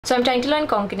So I'm trying to learn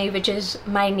Konkani, which is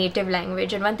my native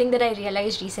language, and one thing that I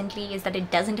realized recently is that it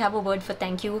doesn't have a word for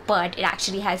thank you, but it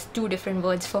actually has two different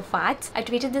words for farts. I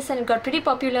tweeted this and it got pretty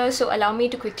popular, so allow me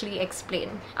to quickly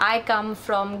explain. I come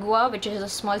from Goa, which is a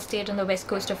small state on the west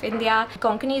coast of India.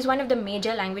 Konkani is one of the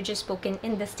major languages spoken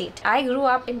in the state. I grew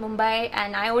up in Mumbai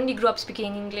and I only grew up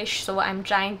speaking English, so I'm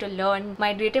trying to learn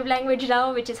my native language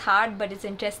now, which is hard, but it's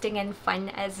interesting and fun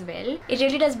as well. It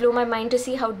really does blow my mind to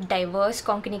see how diverse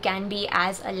Konkani can be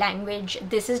as a language.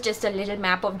 This is just a little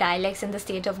map of dialects in the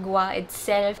state of Goa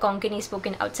itself. Konkani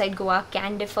spoken outside Goa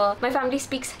can differ. My family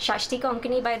speaks Shashti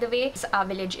Konkani, by the way. Our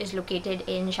village is located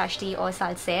in Shashti or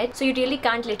Salsette, so you really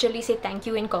can't literally say thank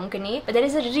you in Konkani, but there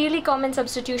is a really common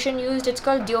substitution used. It's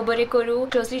called Diobore Koru.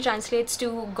 Closely translates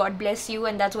to God bless you,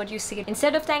 and that's what you say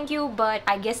instead of thank you, but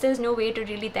I guess there's no way to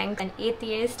really thank an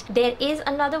atheist. There is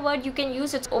another word you can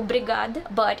use. It's obrigado,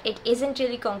 but it isn't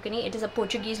really Konkani. It is a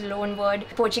Portuguese loan word.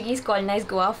 Portuguese colonized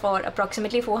Goa for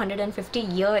approximately 450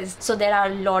 years, so there are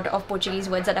a lot of Portuguese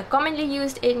words that are commonly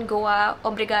used in Goa.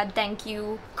 Obrigado, thank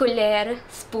you, colher,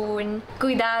 spoon,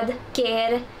 cuidado,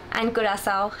 care, and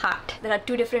curacao, heart. There are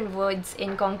two different words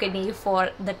in Konkani for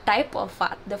the type of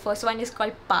fart. The first one is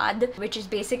called pad, which is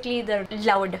basically the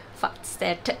loud farts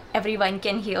that everyone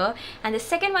can hear, and the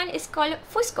second one is called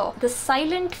fusco, the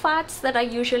silent farts that are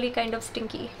usually kind of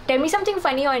stinky. Tell me something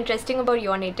funny or interesting about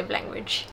your native language.